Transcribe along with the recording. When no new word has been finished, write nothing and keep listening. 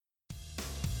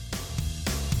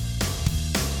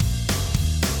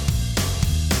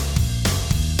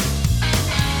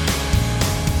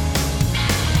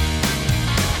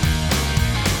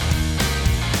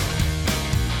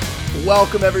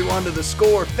Welcome everyone to the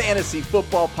Score Fantasy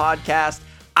Football Podcast.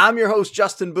 I'm your host,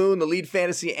 Justin Boone, the lead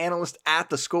fantasy analyst at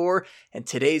The Score, and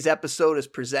today's episode is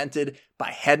presented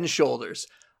by Head & Shoulders.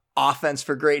 Offense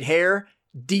for great hair,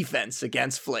 defense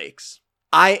against flakes.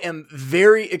 I am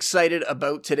very excited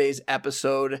about today's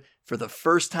episode. For the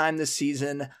first time this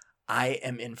season, I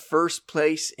am in first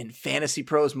place in Fantasy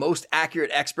Pros Most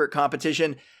Accurate Expert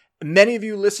competition. Many of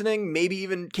you listening maybe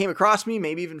even came across me,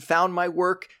 maybe even found my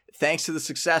work thanks to the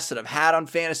success that I've had on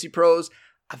Fantasy Pros.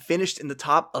 I've finished in the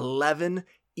top 11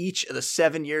 each of the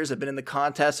 7 years I've been in the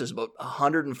contest. There's about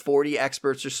 140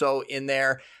 experts or so in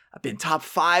there. I've been top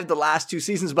 5 the last 2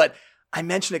 seasons, but I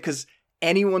mention it because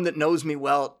anyone that knows me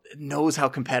well knows how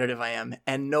competitive I am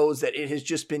and knows that it has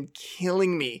just been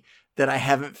killing me that I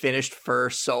haven't finished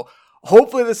first. So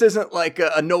hopefully this isn't like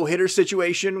a no-hitter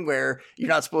situation where you're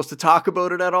not supposed to talk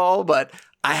about it at all, but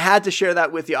I had to share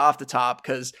that with you off the top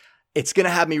because it's going to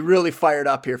have me really fired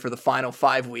up here for the final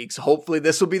 5 weeks. Hopefully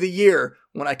this will be the year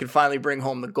when I can finally bring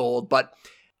home the gold. But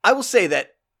I will say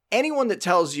that anyone that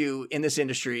tells you in this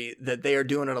industry that they are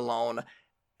doing it alone,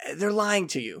 they're lying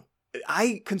to you.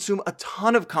 I consume a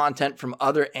ton of content from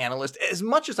other analysts, as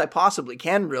much as I possibly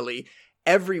can, really,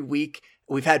 every week.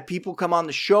 We've had people come on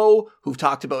the show who've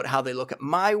talked about how they look at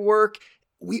my work.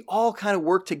 We all kind of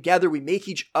work together. We make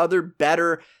each other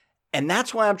better. And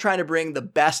that's why I'm trying to bring the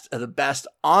best of the best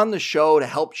on the show to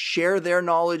help share their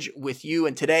knowledge with you.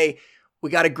 And today we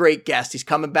got a great guest. He's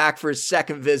coming back for his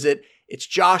second visit. It's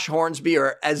Josh Hornsby,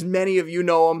 or as many of you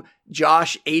know him,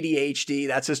 Josh ADHD.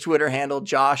 That's his Twitter handle,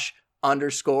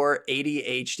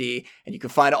 Josh_ADHD. And you can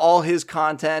find all his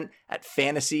content at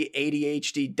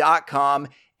fantasyadhd.com,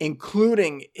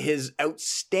 including his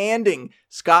outstanding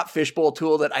Scott Fishbowl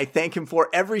tool that I thank him for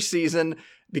every season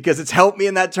because it's helped me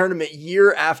in that tournament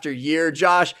year after year.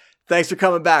 Josh, thanks for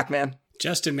coming back, man.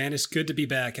 Justin, man, it's good to be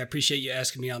back. I appreciate you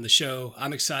asking me on the show.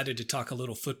 I'm excited to talk a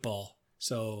little football.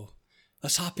 So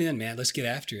let's hop in, man. Let's get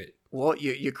after it. Well,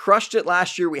 you crushed it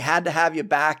last year. We had to have you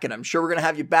back, and I'm sure we're going to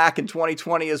have you back in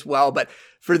 2020 as well. But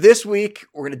for this week,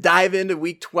 we're going to dive into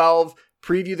week 12,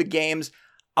 preview the games.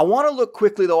 I want to look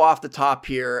quickly, though, off the top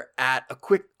here at a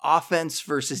quick offense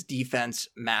versus defense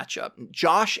matchup.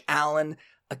 Josh Allen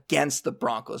against the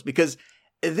Broncos, because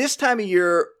this time of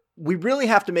year, we really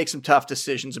have to make some tough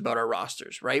decisions about our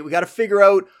rosters, right? We got to figure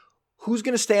out who's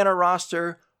going to stay on our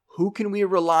roster, who can we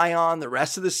rely on the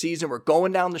rest of the season. We're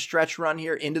going down the stretch run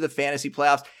here into the fantasy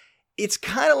playoffs. It's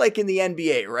kind of like in the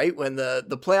NBA, right? When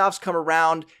the playoffs come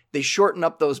around, they shorten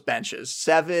up those benches,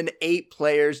 7, 8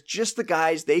 players, just the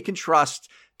guys they can trust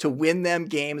to win them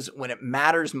games when it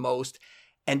matters most.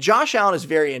 And Josh Allen is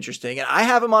very interesting, and I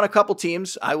have him on a couple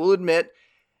teams, I will admit.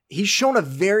 He's shown a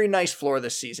very nice floor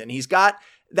this season. He's got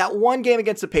that one game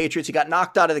against the Patriots. He got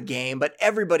knocked out of the game, but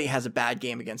everybody has a bad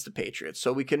game against the Patriots,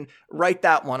 so we can write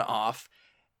that one off.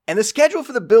 And the schedule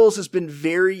for the Bills has been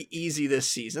very easy this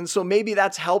season, so maybe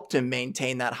that's helped him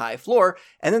maintain that high floor.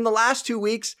 And then the last 2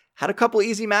 weeks had a couple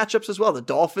easy matchups as well, the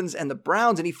Dolphins and the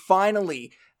Browns, and he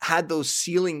finally had those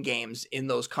ceiling games in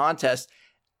those contests.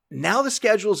 Now the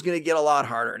schedule is going to get a lot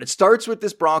harder, and it starts with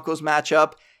this Broncos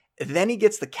matchup. Then he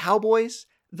gets the Cowboys,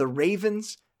 the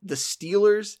Ravens, the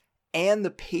Steelers, and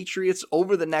the Patriots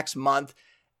over the next month.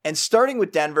 And starting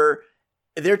with Denver,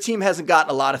 their team hasn't gotten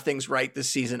a lot of things right this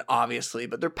season, obviously,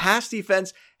 but their pass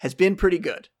defense has been pretty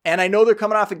good. And I know they're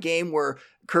coming off a game where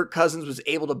Kirk Cousins was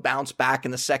able to bounce back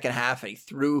in the second half and he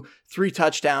threw 3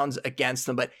 touchdowns against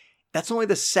them, but that's only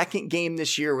the second game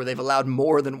this year where they've allowed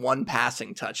more than 1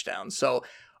 passing touchdown. So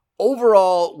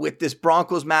overall, with this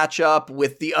Broncos matchup,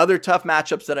 with the other tough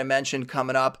matchups that I mentioned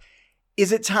coming up,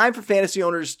 is it time for fantasy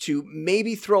owners to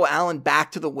maybe throw Allen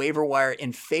back to the waiver wire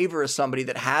in favor of somebody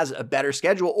that has a better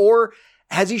schedule? Or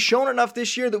has he shown enough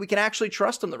this year that we can actually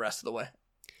trust him the rest of the way?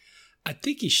 I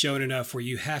think he's shown enough where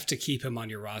you have to keep him on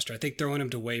your roster. I think throwing him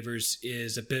to waivers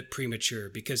is a bit premature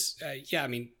because,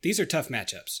 these are tough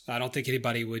matchups. I don't think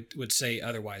anybody would say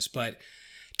otherwise, but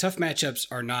tough matchups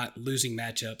are not losing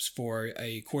matchups for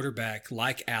a quarterback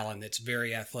like Allen that's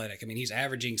very athletic. I mean, he's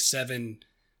averaging 7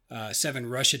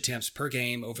 rush attempts per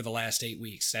game over the last 8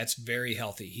 weeks. That's very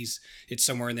healthy. It's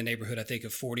somewhere in the neighborhood, I think,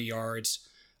 of 40 yards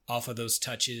off of those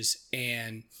touches.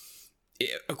 And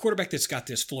a quarterback that's got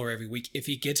this floor every week, if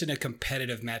he gets in a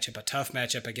competitive matchup, a tough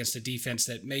matchup against a defense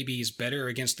that maybe is better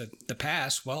against the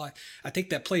pass, well, I think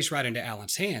that plays right into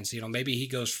Allen's hands. Maybe he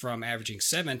goes from averaging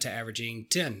 7 to averaging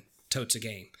 10 totes a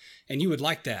game. And you would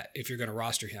like that if you're going to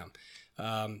roster him.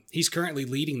 He's currently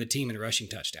leading the team in rushing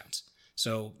touchdowns.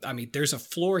 So, there's a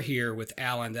floor here with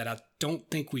Allen that I don't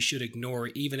think we should ignore,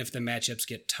 even if the matchups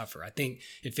get tougher. I think,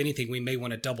 if anything, we may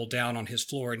want to double down on his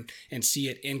floor and see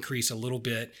it increase a little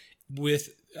bit with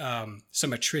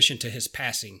some attrition to his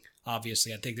passing.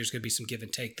 Obviously, I think there's going to be some give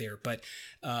and take there. But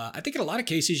I think in a lot of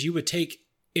cases, you would take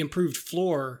improved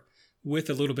floor with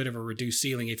a little bit of a reduced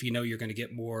ceiling if you know you're going to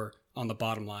get more on the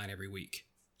bottom line every week.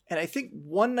 And I think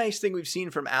one nice thing we've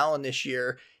seen from Allen this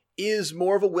year is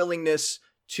more of a willingness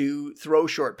to throw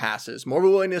short passes, more of a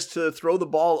willingness to throw the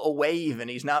ball away even.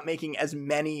 He's not making as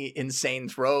many insane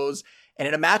throws. And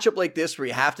in a matchup like this where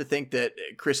you have to think that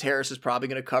Chris Harris is probably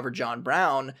going to cover John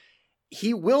Brown,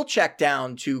 he will check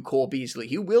down to Cole Beasley.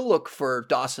 He will look for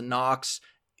Dawson Knox,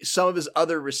 some of his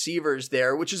other receivers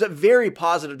there, which is a very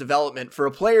positive development for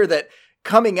a player that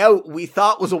coming out we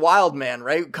thought was a wild man,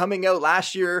 right? Coming out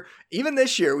last year, even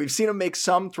this year, we've seen him make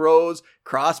some throws,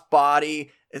 cross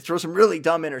body, throw some really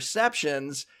dumb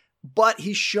interceptions, but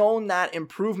he's shown that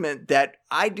improvement that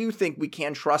I do think we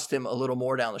can trust him a little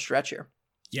more down the stretch here.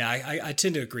 Yeah, I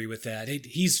tend to agree with that.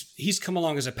 He's come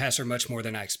along as a passer much more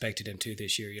than I expected him to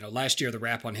this year. You know, last year the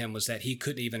rap on him was that he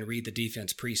couldn't even read the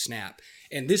defense pre-snap.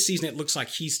 And this season it looks like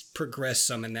he's progressed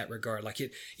some in that regard. Like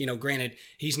it, you know, granted,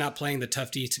 he's not playing the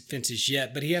tough defenses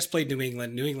yet, but he has played New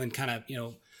England. New England kind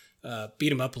of,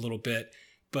 beat him up a little bit.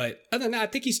 But other than that, I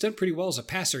think he's done pretty well as a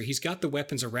passer. He's got the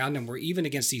weapons around him where even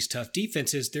against these tough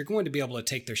defenses, they're going to be able to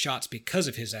take their shots because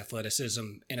of his athleticism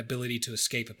and ability to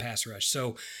escape a pass rush.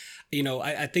 So, you know,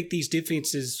 I think these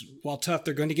defenses, while tough,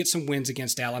 they're going to get some wins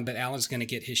against Allen, but Allen's going to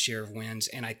get his share of wins.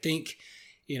 And I think,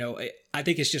 you know, I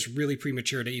think it's just really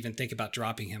premature to even think about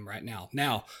dropping him right now.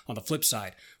 Now, on the flip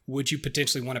side, would you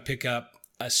potentially want to pick up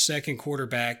a second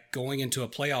quarterback going into a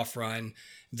playoff run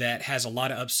that has a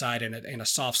lot of upside and a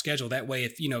soft schedule? That way,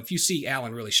 if you see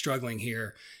Allen really struggling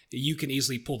here, you can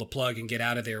easily pull the plug and get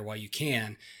out of there while you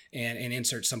can and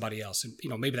insert somebody else. And, you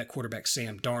know, maybe that quarterback's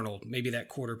Sam Darnold. Maybe that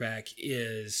quarterback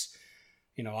is,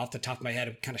 you know, off the top of my head,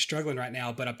 I'm kind of struggling right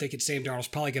now, but I'm thinking Sam Darnold's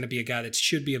probably going to be a guy that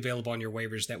should be available on your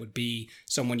waivers. That would be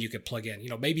someone you could plug in, you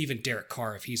know, maybe even Derek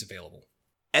Carr if he's available.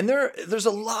 And there's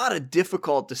a lot of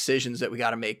difficult decisions that we got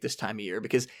to make this time of year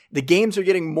because the games are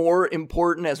getting more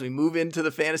important as we move into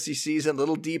the fantasy season, a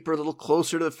little deeper, a little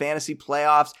closer to the fantasy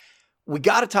playoffs. We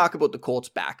got to talk about the Colts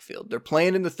backfield. They're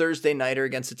playing in the Thursday nighter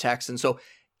against the Texans. So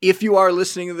if you are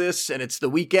listening to this and it's the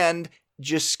weekend,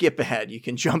 just skip ahead. You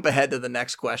can jump ahead to the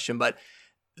next question. But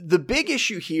the big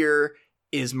issue here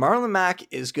is Marlon Mack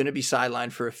is going to be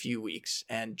sidelined for a few weeks.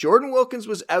 And Jordan Wilkins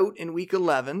was out in week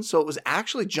 11, so it was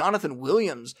actually Jonathan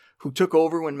Williams who took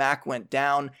over when Mack went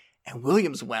down. And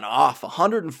Williams went off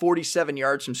 147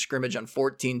 yards from scrimmage on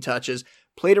 14 touches,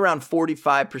 played around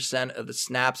 45% of the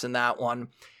snaps in that one.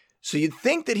 So you'd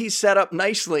think that he's set up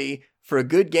nicely for a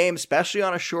good game, especially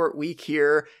on a short week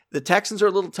here. The Texans are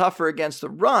a little tougher against the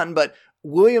run, but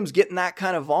Williams getting that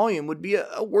kind of volume would be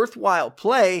a worthwhile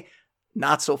play.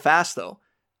 Not so fast, though.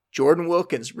 Jordan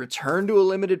Wilkins returned to a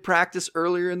limited practice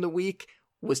earlier in the week,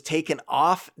 was taken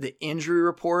off the injury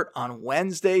report on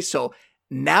Wednesday. So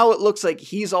now it looks like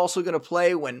he's also going to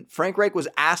play. When Frank Reich was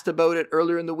asked about it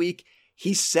earlier in the week,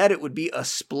 he said it would be a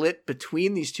split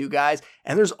between these two guys.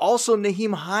 And there's also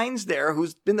Nyheim Hines there,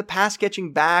 who's been the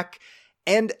pass-catching back.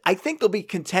 And I think they'll be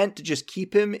content to just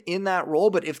keep him in that role.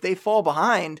 But if they fall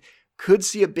behind, could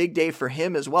see a big day for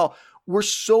him as well. We're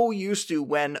so used to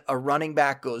when a running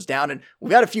back goes down, and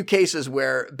we've had a few cases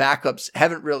where backups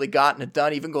haven't really gotten it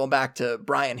done, even going back to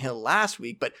Brian Hill last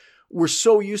week, but we're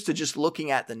so used to just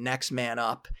looking at the next man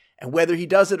up, and whether he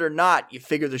does it or not, you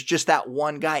figure there's just that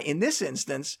one guy. In this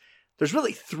instance, there's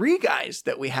really three guys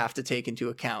that we have to take into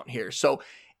account here. So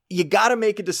you got to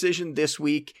make a decision this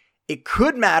week. It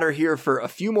could matter here for a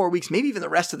few more weeks, maybe even the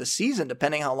rest of the season,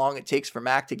 depending how long it takes for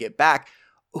Mac to get back.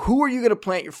 Who are you going to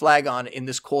plant your flag on in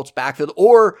this Colts backfield?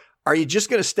 Or are you just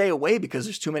going to stay away because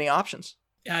there's too many options?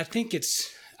 I think it's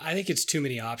too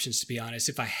many options, to be honest.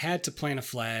 If I had to plant a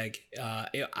flag,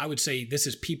 I would say this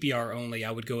is PPR only.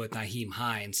 I would go with Nyheim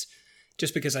Hines,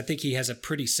 just because I think he has a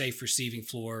pretty safe receiving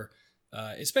floor,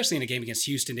 especially in a game against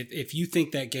Houston. If you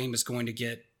think that game is going to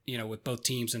get, you know, with both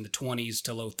teams in the 20s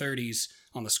to low 30s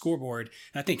on the scoreboard,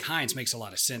 I think Hines makes a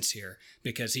lot of sense here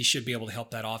because he should be able to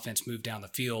help that offense move down the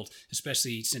field,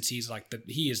 especially since he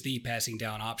is the passing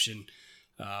down option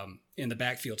in the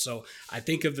backfield. So I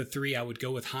think of the three, I would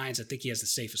go with Hines. I think he has the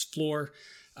safest floor.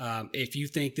 If you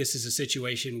think this is a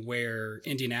situation where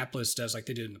Indianapolis does like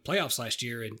they did in the playoffs last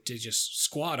year and to just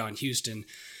squat on Houston,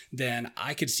 then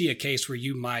I could see a case where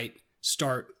you might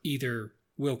start either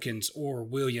Wilkins or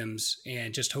Williams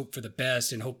and just hope for the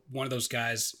best and hope one of those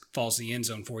guys falls in the end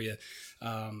zone for you.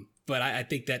 But I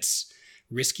think that's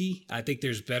risky. I think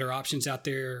there's better options out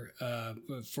there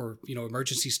for, you know,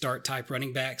 emergency start type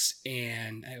running backs.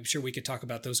 And I'm sure we could talk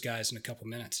about those guys in a couple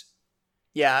minutes.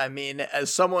 Yeah, I mean,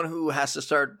 as someone who has to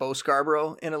start Bo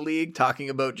Scarborough in a league, talking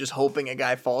about just hoping a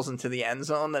guy falls into the end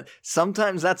zone, that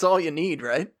sometimes that's all you need,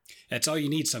 right? That's all you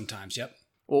need sometimes, yep.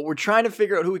 Well, we're trying to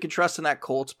figure out who we can trust in that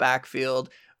Colts backfield.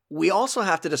 We also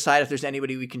have to decide if there's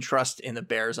anybody we can trust in the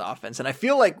Bears offense. And I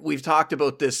feel like we've talked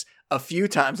about this a few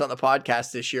times on the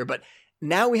podcast this year, but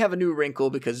now we have a new wrinkle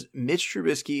because Mitch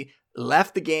Trubisky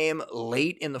left the game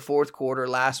late in the fourth quarter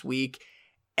last week,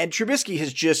 and Trubisky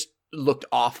has just looked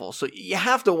awful. So you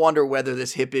have to wonder whether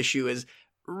this hip issue is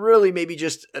really maybe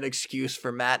just an excuse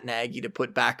for Matt Nagy to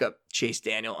put backup Chase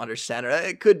Daniel under center.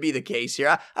 It could be the case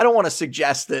here. I don't want to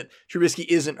suggest that Trubisky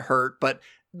isn't hurt, but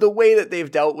the way that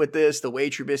they've dealt with this, the way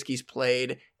Trubisky's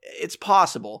played, it's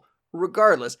possible.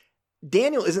 Regardless,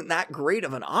 Daniel isn't that great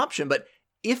of an option, but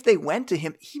if they went to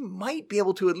him, he might be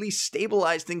able to at least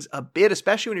stabilize things a bit,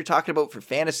 especially when you're talking about for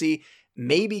fantasy.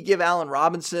 Maybe give Allen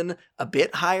Robinson a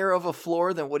bit higher of a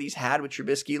floor than what he's had with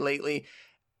Trubisky lately.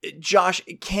 Josh,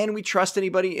 can we trust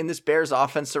anybody in this Bears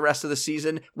offense the rest of the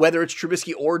season, whether it's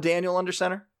Trubisky or Daniel under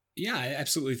center? Yeah, I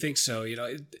absolutely think so.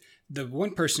 The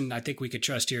one person I think we could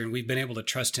trust here, and we've been able to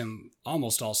trust him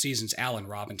almost all seasons, Allen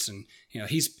Robinson.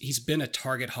 He's been a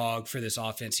target hog for this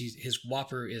offense. His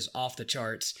whopper is off the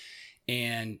charts.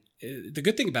 And the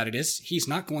good thing about it is he's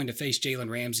not going to face Jalen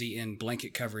Ramsey in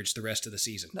blanket coverage the rest of the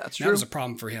season. That's true. That was a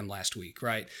problem for him last week,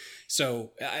 right?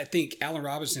 So I think Allen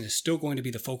Robinson is still going to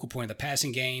be the focal point of the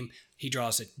passing game. He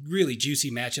draws a really juicy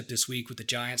matchup this week with the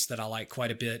Giants that I like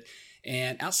quite a bit.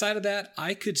 And outside of that,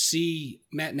 I could see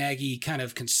Matt Nagy kind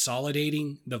of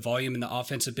consolidating the volume in the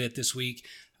offense a bit this week.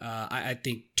 I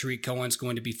think Tariq Cohen's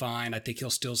going to be fine. I think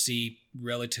he'll still see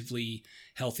relatively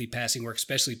healthy passing work,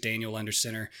 especially Daniel under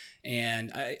center.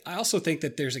 And I also think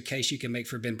that there's a case you can make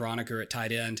for Ben Broniker at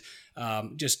tight end.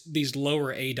 Just these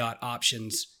lower ADOT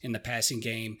options in the passing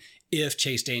game if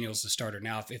Chase Daniel's the starter.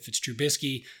 Now, if it's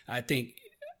Trubisky, I think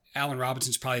Allen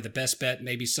Robinson's probably the best bet,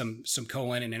 maybe some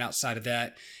Cohen, and then outside of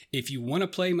that, if you want to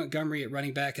play Montgomery at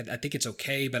running back, I think it's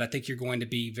okay, but I think you're going to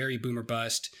be very boomer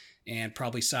bust and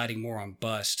probably siding more on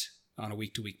bust on a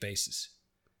week-to-week basis.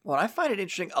 Well, I find it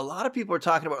interesting. A lot of people are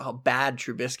talking about how bad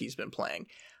Trubisky's been playing.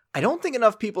 I don't think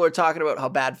enough people are talking about how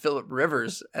bad Phillip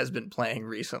Rivers has been playing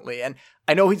recently. And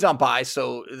I know he's on bye,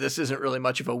 so this isn't really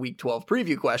much of a Week 12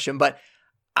 preview question, but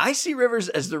I see Rivers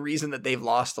as the reason that they've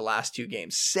lost the last two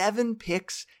games. 7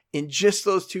 picks in just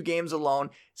those 2 games alone,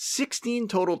 16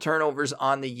 total turnovers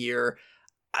on the year.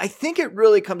 I think it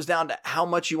really comes down to how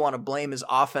much you want to blame his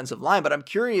offensive line, but I'm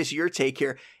curious your take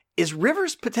here. Is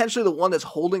Rivers potentially the one that's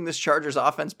holding this Chargers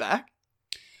offense back?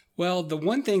 Well, the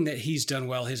one thing that he's done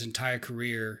well his entire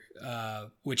career,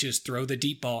 which is throw the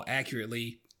deep ball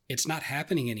accurately, it's not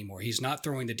happening anymore. He's not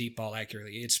throwing the deep ball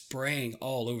accurately. It's spraying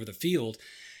all over the field.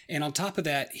 And on top of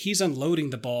that, he's unloading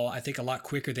the ball, I think, a lot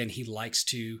quicker than he likes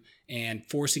to and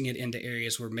forcing it into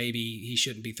areas where maybe he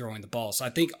shouldn't be throwing the ball. So I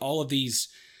think all of these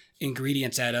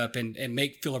ingredients add up and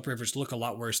make Phillip Rivers look a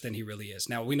lot worse than he really is.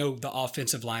 Now, we know the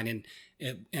offensive line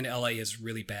in LA is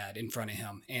really bad in front of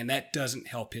him, and that doesn't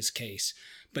help his case.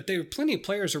 But there are plenty of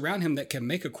players around him that can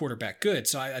make a quarterback good.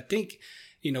 So I think,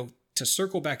 to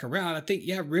circle back around, I think,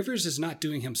 Rivers is not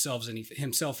doing himself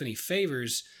any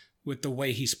favors with the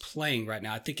way he's playing right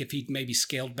now. I think if he'd maybe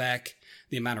scaled back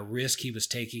the amount of risk he was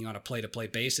taking on a play-to-play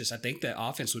basis, I think the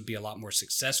offense would be a lot more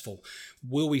successful.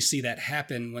 Will we see that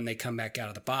happen when they come back out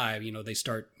of the bye? They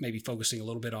start maybe focusing a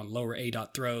little bit on lower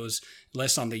ADOT throws,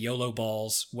 less on the YOLO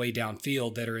balls way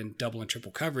downfield that are in double and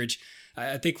triple coverage.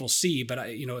 I think we'll see, but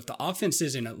if the offense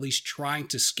isn't at least trying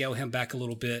to scale him back a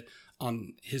little bit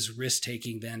on his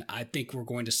risk-taking, then I think we're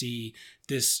going to see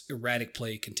this erratic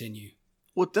play continue.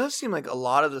 Well, it does seem like a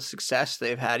lot of the success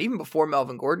they've had, even before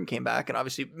Melvin Gordon came back, and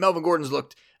obviously Melvin Gordon's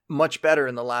looked much better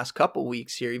in the last couple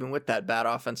weeks here, even with that bad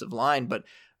offensive line, but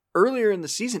earlier in the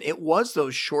season, it was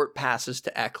those short passes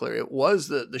to Eckler. It was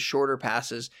the shorter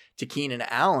passes to Keenan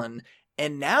Allen,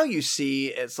 and now you see,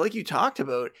 it's like you talked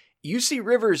about, you see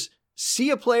Rivers see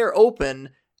a player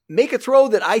open, make a throw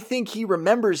that I think he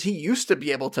remembers he used to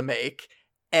be able to make,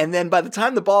 and then by the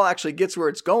time the ball actually gets where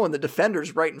it's going, the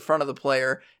defender's right in front of the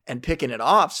player and picking it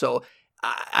off. So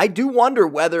I do wonder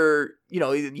whether,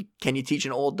 can you teach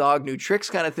an old dog new tricks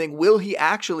kind of thing? Will he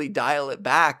actually dial it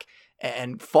back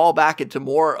and fall back into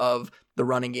more of the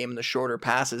running game and the shorter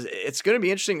passes? It's going to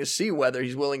be interesting to see whether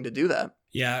he's willing to do that.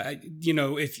 Yeah,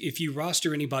 if you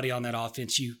roster anybody on that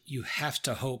offense, you have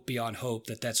to hope beyond hope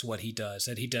that that's what he does,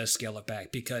 that he does scale it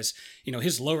back, because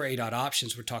his lower ADOT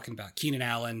options, we're talking about Keenan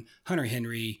Allen, Hunter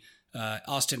Henry,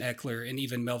 Austin Eckler, and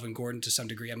even Melvin Gordon to some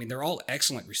degree. I mean, they're all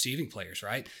excellent receiving players,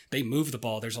 right? They move the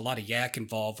ball. There's a lot of yak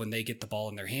involved when they get the ball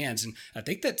in their hands. And I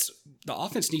think the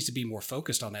offense needs to be more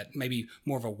focused on that, maybe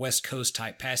more of a West Coast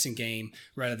type passing game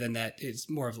rather than that. It's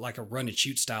more of like a run and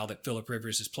shoot style that Phillip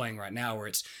Rivers is playing right now, where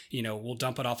it's, we'll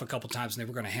dump it off a couple times and then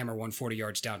we're going to hammer 140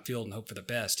 yards downfield and hope for the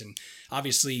best. And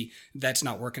obviously that's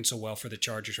not working so well for the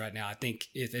Chargers right now. I think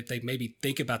if they maybe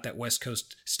think about that West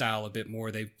Coast style a bit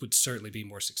more, they would certainly be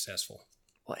more successful.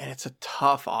 Well, and it's a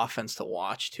tough offense to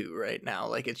watch too right now.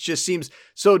 Like, it just seems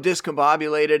so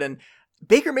discombobulated, and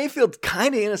Baker Mayfield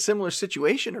kind of in a similar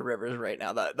situation to Rivers right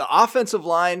now. The offensive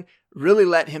line really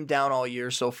let him down all year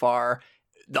so far.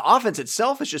 The offense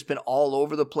itself has just been all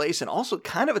over the place and also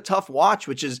kind of a tough watch,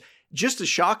 which is just as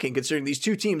shocking considering these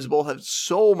two teams both have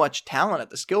so much talent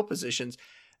at the skill positions.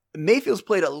 Mayfield's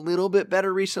played a little bit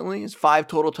better recently. His 5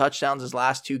 total touchdowns his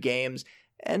last 2 games.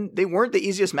 And they weren't the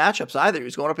easiest matchups either. He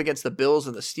was going up against the Bills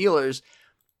and the Steelers.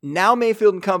 Now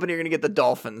Mayfield and company are going to get the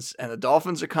Dolphins, and the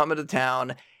Dolphins are coming to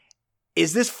town.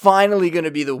 Is this finally going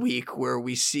to be the week where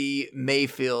we see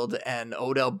Mayfield and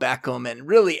Odell Beckham and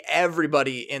really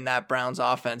everybody in that Browns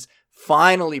offense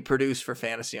finally produce for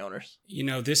fantasy owners?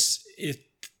 If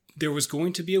there was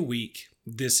going to be a week,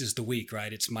 this is the week,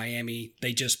 right? It's Miami.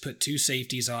 They just put 2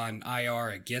 safeties on IR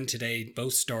again today,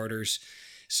 both starters.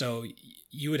 So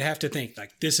you would have to think,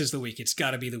 like, this is the week. It's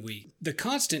got to be the week. The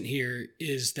constant here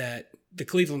is that the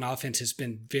Cleveland offense has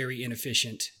been very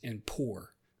inefficient and poor,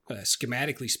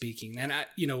 schematically speaking. And,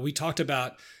 we talked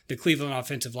about the Cleveland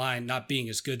offensive line not being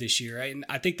as good this year. And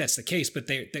I think that's the case, but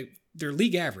they're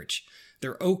league average.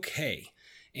 They're okay.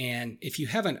 And if you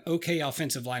have an okay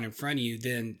offensive line in front of you,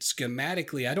 then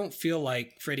schematically, I don't feel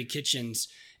like Freddie Kitchens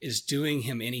is doing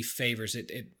him any favors.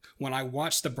 When I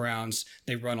watch the Browns,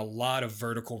 they run a lot of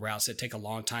vertical routes that take a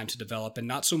long time to develop, and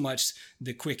not so much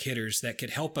the quick hitters that could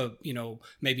help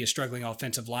maybe a struggling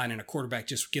offensive line and a quarterback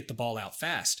just get the ball out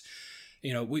fast.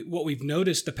 What we've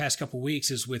noticed the past couple of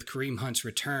weeks is with Kareem Hunt's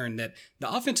return that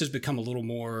the offense has become a little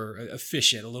more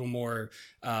efficient, a little more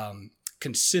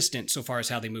consistent so far as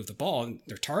how they move the ball, and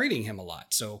they're targeting him a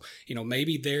lot. So,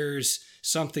 maybe there's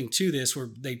something to this where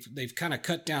they've kind of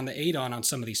cut down the 8 on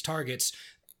some of these targets.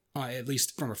 At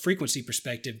least from a frequency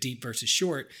perspective, deep versus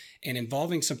short, and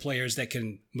involving some players that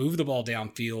can move the ball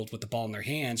downfield with the ball in their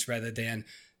hands rather than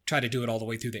try to do it all the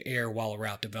way through the air while a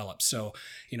route develops. So,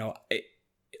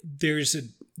 there's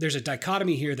a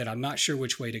dichotomy here that I'm not sure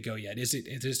which way to go yet. Is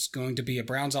this going to be a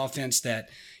Browns offense that,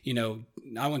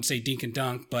 I wouldn't say dink and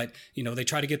dunk, but, they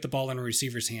try to get the ball in a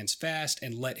receiver's hands fast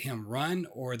and let him run,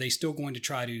 or are they still going to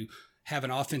try to have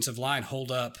an offensive line hold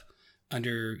up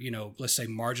under, let's say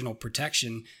marginal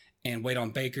protection and wait on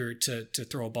Baker to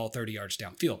throw a ball 30 yards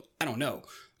downfield? I don't know,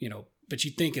 but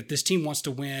you'd think if this team wants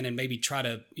to win and maybe try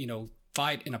to,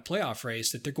 fight in a playoff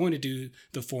race, that they're going to do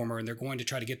the former and they're going to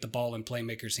try to get the ball in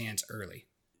playmakers' hands early.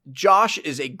 Josh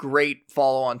is a great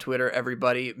follow on Twitter,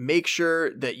 everybody. Make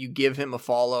sure that you give him a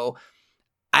follow.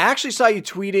 I actually saw you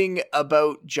tweeting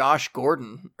about Josh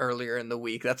Gordon earlier in the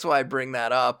week. That's why I bring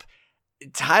that up.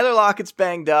 Tyler Lockett's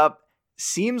banged up.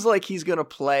 Seems like he's going to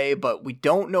play, but we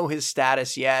don't know his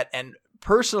status yet. And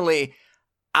personally,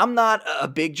 I'm not a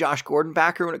big Josh Gordon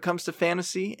backer when it comes to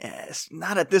fantasy.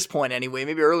 Not at this point anyway,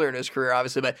 maybe earlier in his career,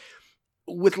 obviously. But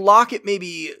with Lockett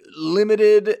maybe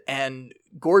limited and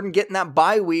Gordon getting that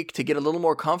bye week to get a little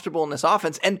more comfortable in this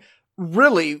offense, and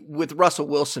really with Russell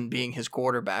Wilson being his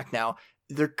quarterback now,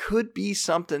 there could be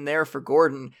something there for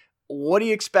Gordon. What are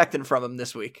you expecting from him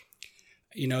this week?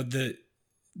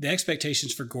 The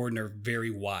expectations for Gordon are very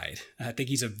wide. I think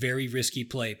he's a very risky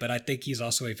play, but I think he's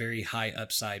also a very high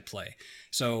upside play.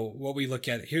 So what we look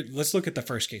at here, let's look at the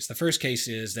first case. The first case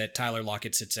is that Tyler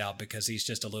Lockett sits out because he's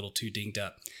just a little too dinged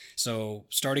up. So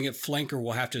starting at flanker,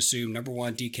 we'll have to assume number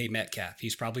 1, DK Metcalf.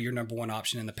 He's probably your number 1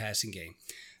 option in the passing game.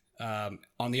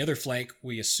 On the other flank,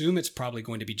 we assume it's probably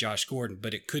going to be Josh Gordon,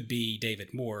 but it could be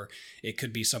David Moore. It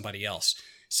could be somebody else.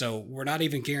 So we're not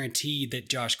even guaranteed that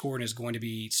Josh Gordon is going to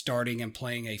be starting and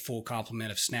playing a full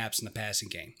complement of snaps in the passing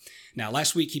game. Now,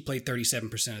 last week he played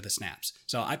 37% of the snaps.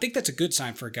 So I think that's a good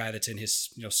sign for a guy that's in his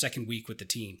second week with the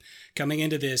team. Coming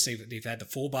into this, they've had the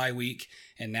full bye week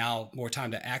and now more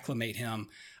time to acclimate him.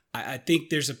 I think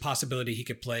there's a possibility he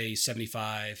could play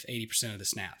 75, 80% of the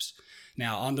snaps.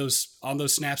 Now, on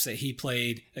those snaps that he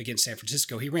played against San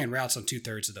Francisco, he ran routes on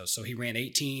 2/3 of those. So he ran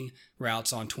 18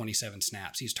 routes on 27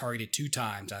 snaps. He's targeted 2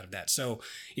 times out of that. So,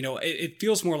 it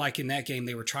feels more like in that game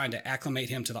they were trying to acclimate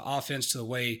him to the offense, to the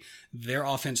way their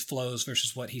offense flows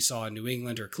versus what he saw in New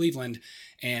England or Cleveland,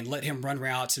 and let him run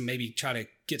routes and maybe try to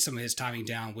get some of his timing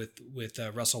down with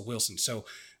Russell Wilson. So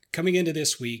coming into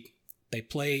this week, They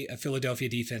play a Philadelphia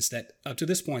defense that up to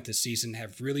this point this season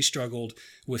have really struggled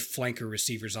with flanker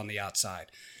receivers on the outside.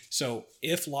 So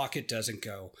if Lockett doesn't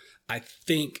go, I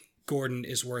think Gordon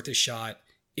is worth a shot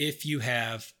if you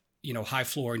have, high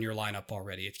floor in your lineup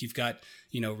already. If you've got,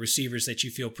 receivers that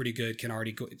you feel pretty good can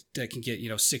already go, that can get,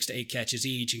 6 to 8 catches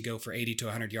each and go for 80 to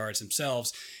 100 yards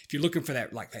themselves. If you're looking for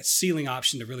that ceiling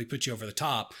option to really put you over the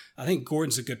top, I think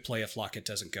Gordon's a good play if Lockett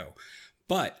doesn't go.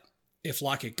 But if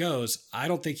Lockett goes, I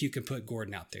don't think you can put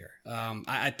Gordon out there.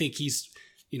 I think he's,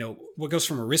 what goes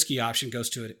from a risky option goes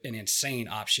to an insane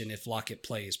option if Lockett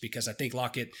plays, because I think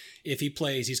Lockett, if he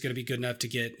plays, he's going to be good enough to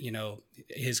get,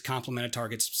 his complement of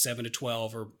targets 7 to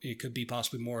 12, or it could be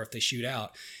possibly more if they shoot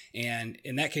out. And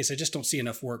in that case, I just don't see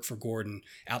enough work for Gordon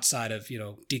outside of,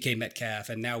 DK Metcalf.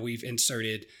 And now we've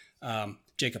inserted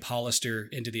Jacob Hollister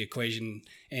into the equation,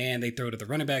 and they throw to the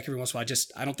running back every once in a while.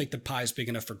 I don't think the pie is big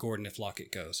enough for Gordon if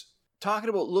Lockett goes. Talking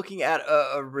about looking at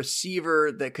a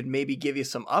receiver that could maybe give you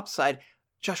some upside,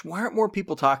 Josh, why aren't more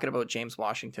people talking about James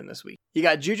Washington this week? You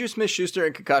got Juju Smith-Schuster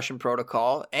in concussion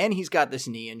protocol, and he's got this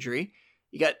knee injury.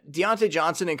 You got Deontay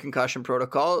Johnson in concussion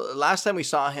protocol. Last time we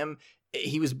saw him,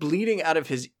 he was bleeding out of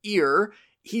his ear.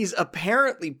 He's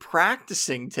apparently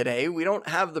practicing today. We don't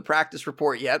have the practice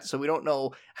report yet, so we don't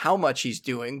know how much he's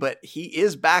doing, but he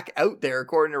is back out there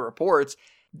according to reports.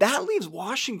 That leaves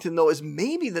Washington, though, as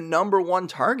maybe the number one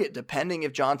target, depending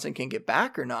if Johnson can get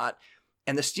back or not.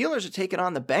 And the Steelers are taking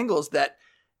on the Bengals that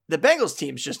the Bengals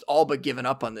team's just all but given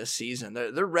up on this season.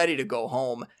 They're ready to go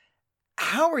home.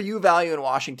 How are you valuing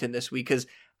Washington this week? Because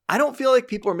I don't feel like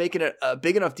people are making a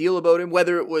big enough deal about him,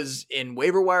 whether it was in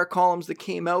waiver wire columns that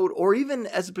came out or even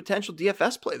as a potential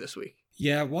DFS play this week.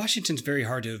 Yeah, Washington's very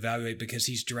hard to evaluate because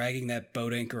he's dragging that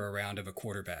boat anchor around of a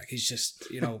quarterback. He's just,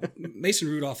 Mason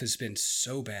Rudolph has been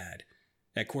so bad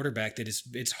at quarterback that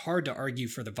it's hard to argue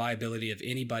for the viability of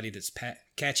anybody that's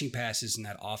catching passes in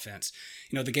that offense.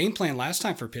 The game plan last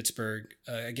time for Pittsburgh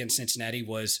against Cincinnati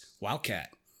was Wildcat.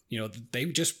 They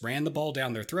just ran the ball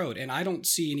down their throat, and I don't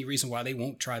see any reason why they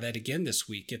won't try that again this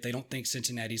week if they don't think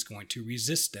Cincinnati's going to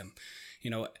resist them.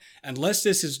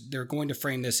 Unless they're going to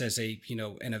frame this as an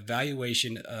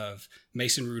evaluation of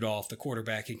Mason Rudolph, the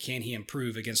quarterback, and can he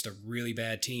improve against a really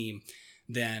bad team,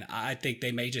 then I think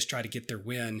they may just try to get their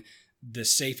win the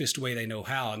safest way they know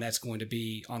how, and that's going to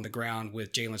be on the ground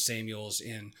with Jalen Samuels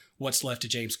and what's left of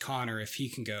James Conner if he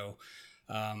can go.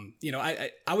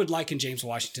 I would liken James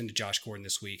Washington to Josh Gordon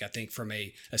this week. I think from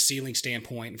a ceiling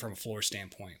standpoint and from a floor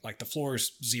standpoint, like the floor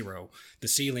is 0. The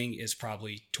ceiling is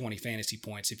probably 20 fantasy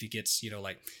points if he gets,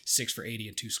 6 for 80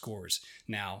 and 2 scores.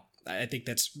 Now, I think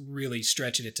that's really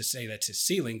stretching it to say that's his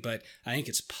ceiling, but I think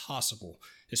it's possible,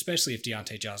 especially if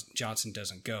Deontay Johnson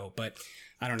doesn't go. But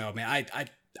I don't know, man.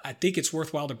 I think it's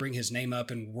worthwhile to bring his name up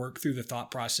and work through the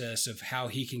thought process of how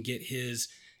he can get his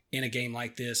in a game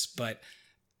like this. But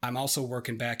I'm also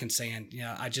working back and saying,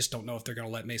 I just don't know if they're going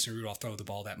to let Mason Rudolph throw the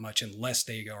ball that much unless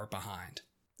they are behind.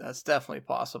 That's definitely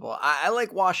possible. I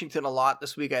like Washington a lot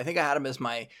this week. I think I had him as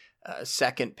my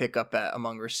second pickup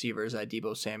among receivers.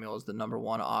 Deebo Samuel is the number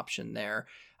one option there.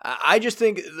 I just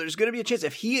think there's going to be a chance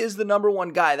if he is the number one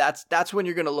guy, that's when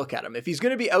you're going to look at him. If he's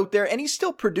going to be out there, and he's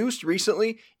still produced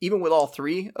recently, even with all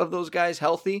 3 of those guys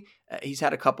healthy, he's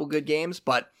had a couple good games,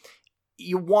 but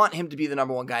you want him to be the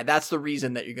number one guy. That's the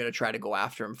reason that you're going to try to go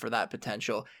after him for that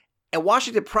potential. And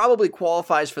Washington probably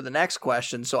qualifies for the next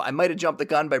question, so I might have jumped the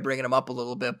gun by bringing him up a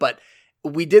little bit, but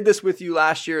we did this with you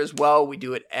last year as well. We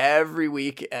do it every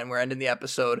week, and we're ending the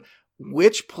episode.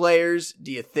 Which players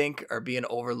do you think are being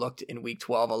overlooked in Week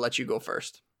 12? I'll let you go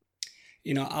first.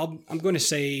 I'm going to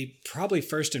say probably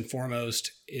first and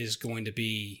foremost is going to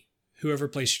be whoever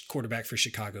plays quarterback for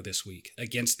Chicago this week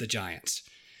against the Giants.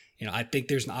 I think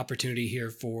there's an opportunity here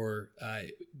for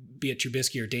be it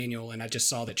Trubisky or Daniel, and I just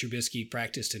saw that Trubisky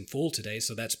practiced in full today,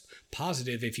 so that's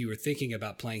positive if you were thinking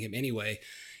about playing him anyway.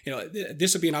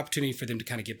 This would be an opportunity for them to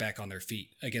kind of get back on their feet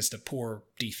against a poor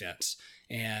defense.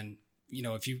 And,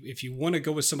 if you want to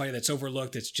go with somebody that's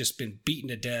overlooked, that's just been beaten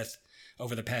to death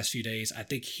over the past few days, I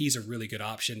think he's a really good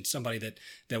option, somebody that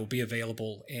will be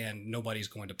available and nobody's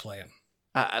going to play him.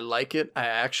 I like it. I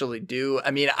actually do.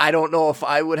 I mean, I don't know if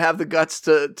I would have the guts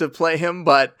to play him,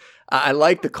 but I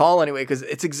like the call anyway, because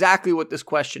it's exactly what this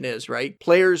question is, right?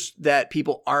 Players that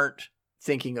people aren't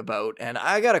thinking about. And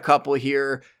I got a couple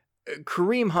here.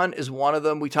 Kareem Hunt is one of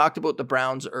them. We talked about the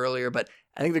Browns earlier, but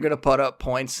I think they're going to put up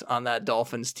points on that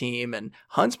Dolphins team. And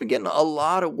Hunt's been getting a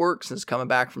lot of work since coming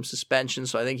back from suspension.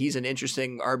 So I think he's an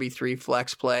interesting RB3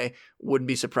 flex play. Wouldn't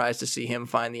be surprised to see him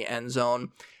find the end zone.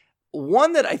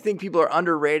 One that I think people are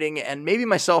underrating, and maybe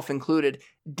myself included,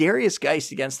 Darius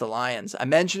Geist against the Lions. I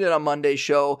mentioned it on Monday's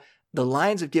show. The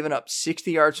Lions have given up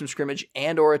 60 yards from scrimmage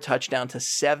and or a touchdown to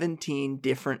 17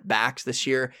 different backs this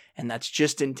year, and that's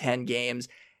just in 10 games.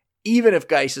 Even if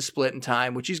Geis is split in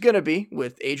time, which he's going to be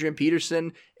with Adrian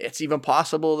Peterson, it's even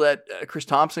possible that Chris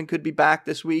Thompson could be back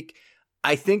this week.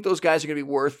 I think those guys are going to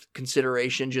be worth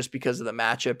consideration just because of the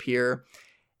matchup here.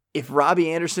 If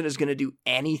Robbie Anderson is going to do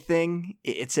anything,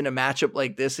 it's in a matchup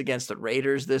like this against the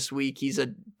Raiders this week. He's a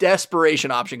desperation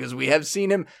option because we have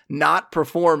seen him not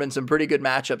perform in some pretty good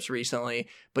matchups recently,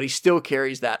 but he still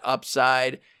carries that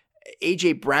upside.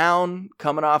 A.J. Brown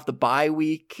coming off the bye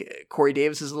week. Corey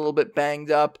Davis is a little bit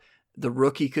banged up. The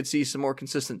rookie could see some more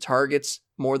consistent targets,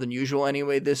 more than usual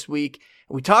anyway this week.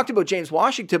 We talked about James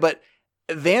Washington, but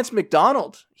Vance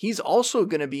McDonald, he's also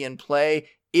going to be in play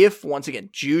if, once again,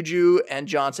 Juju and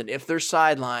Johnson, if they're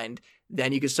sidelined,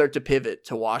 then you can start to pivot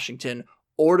to Washington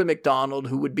or to McDonald,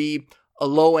 who would be a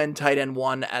low-end tight end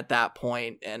one at that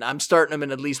point. And I'm starting him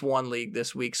in at least one league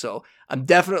this week, so I'm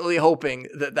definitely hoping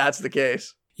that that's the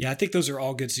case. Yeah, I think those are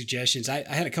all good suggestions. I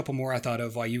had a couple more I thought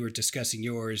of while you were discussing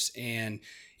yours. And,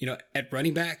 at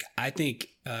running back, I think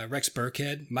Rex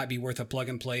Burkhead might be worth a plug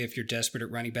and play if you're desperate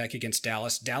at running back against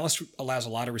Dallas. Dallas allows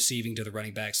a lot of receiving to the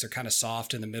running backs. They're kind of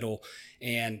soft in the middle.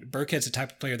 And Burkhead's the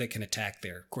type of player that can attack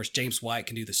there. Of course, James White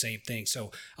can do the same thing.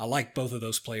 So I like both of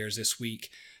those players this week.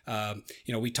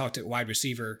 We talked at wide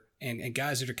receiver and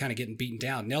guys that are kind of getting beaten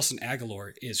down. Nelson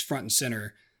Aguilar is front and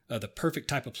center, the perfect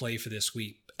type of play for this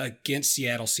week against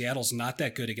Seattle. Seattle's not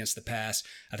that good against the pass.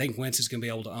 I think Wentz is going to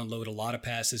be able to unload a lot of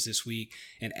passes this week,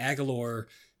 and Aguilar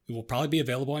will probably be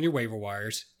available on your waiver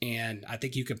wires, and I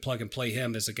think you can plug and play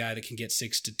him as a guy that can get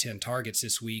 6 to 10 targets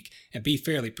this week and be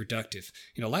fairly productive.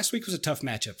 Last week was a tough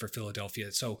matchup for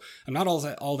Philadelphia, so I'm not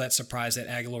all that surprised that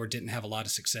Aguilar didn't have a lot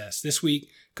of success. This week,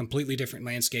 completely different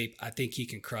landscape. I think he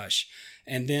can crush.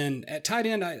 And then at tight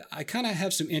end, I kind of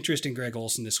have some interest in Greg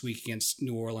Olsen this week against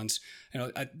New Orleans.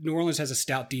 New Orleans has a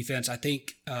stout defense. I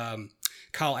think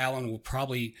Kyle Allen will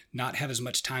probably not have as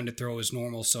much time to throw as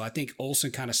normal. So I think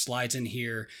Olsen kind of slides in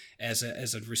here as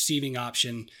a receiving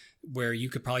option where you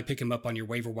could probably pick him up on your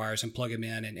waiver wires and plug him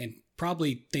in and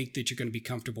probably think that you're going to be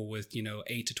comfortable with,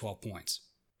 8 to 12 points.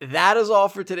 That is all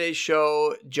for today's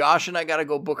show. Josh and I got to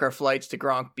go book our flights to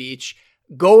Gronk Beach.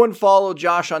 Go and follow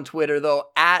Josh on Twitter, though,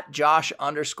 at Josh_ADHD.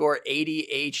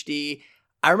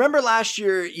 I remember last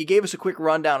year you gave us a quick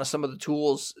rundown of some of the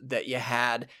tools that you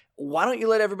had. Why don't you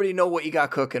let everybody know what you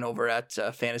got cooking over at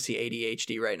Fantasy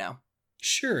ADHD right now?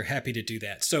 Sure, happy to do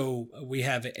that. So we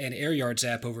have an Air Yards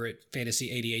app over at Fantasy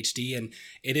ADHD, and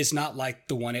it is not like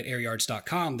the one at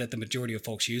airyards.com that the majority of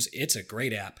folks use. It's a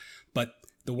great app, but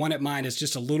the one at mine is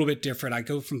just a little bit different. I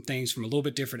go from things from a little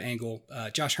bit different angle.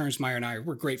 Josh Hernsmeyer and I,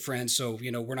 we're great friends, so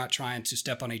we're not trying to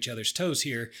step on each other's toes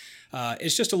here.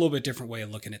 It's just a little bit different way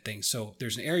of looking at things. So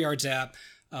there's an Air Yards app.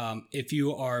 If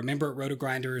you are a member at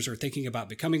RotoGrinders or thinking about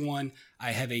becoming one,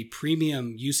 I have a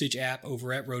premium usage app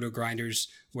over at RotoGrinders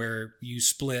where you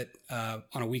split on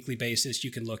a weekly basis.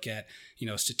 You can look at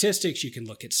statistics, you can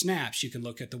look at snaps, you can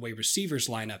look at the way receivers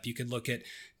line up, you can look at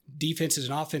defenses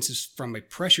and offenses from a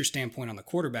pressure standpoint on the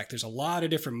quarterback. There's a lot of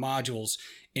different modules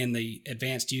in the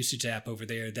advanced usage app over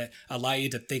there that allow you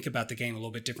to think about the game a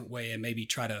little bit different way and maybe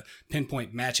try to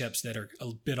pinpoint matchups that are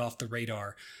a bit off the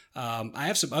radar. I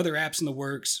have some other apps in the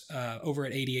works over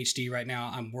at ADHD right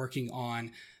now. I'm working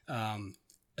on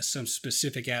some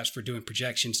specific apps for doing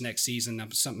projections next season.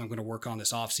 That's something I'm going to work on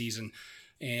this off season.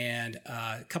 And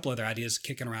a couple other ideas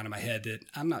kicking around in my head that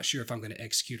I'm not sure if I'm going to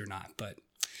execute or not, but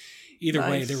either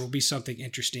way, there will be something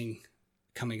interesting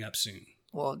coming up soon.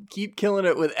 Well, keep killing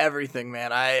it with everything,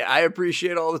 man. I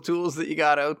appreciate all the tools that you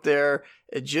got out there.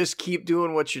 Just keep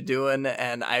doing what you're doing.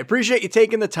 And I appreciate you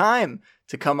taking the time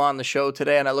to come on the show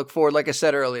today. And I look forward, like I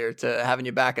said earlier, to having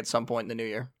you back at some point in the new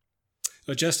year.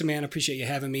 Well, Justin, man, I appreciate you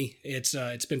having me. It's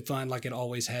been fun like it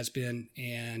always has been.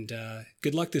 And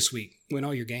good luck this week. Win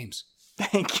all your games.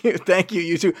 Thank you.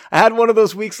 You too. I had one of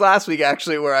those weeks last week,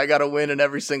 actually, where I got a win in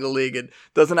every single league. It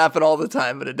doesn't happen all the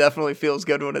time, but it definitely feels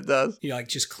good when it does. You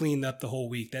just cleaned up the whole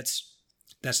week. That's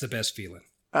the best feeling.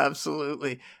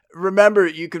 Absolutely. Remember,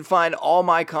 you can find all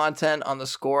my content on the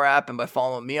Score app and by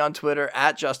following me on Twitter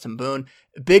at Justin Boone.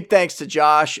 Big thanks to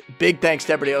Josh. Big thanks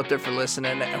to everybody out there for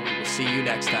listening, and we will see you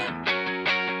next time.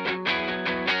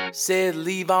 Said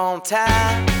leave on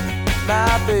time,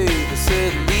 my baby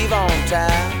said leave on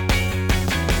time.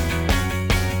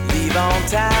 Leave on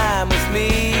time with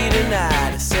me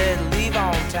tonight. I said leave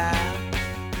on time.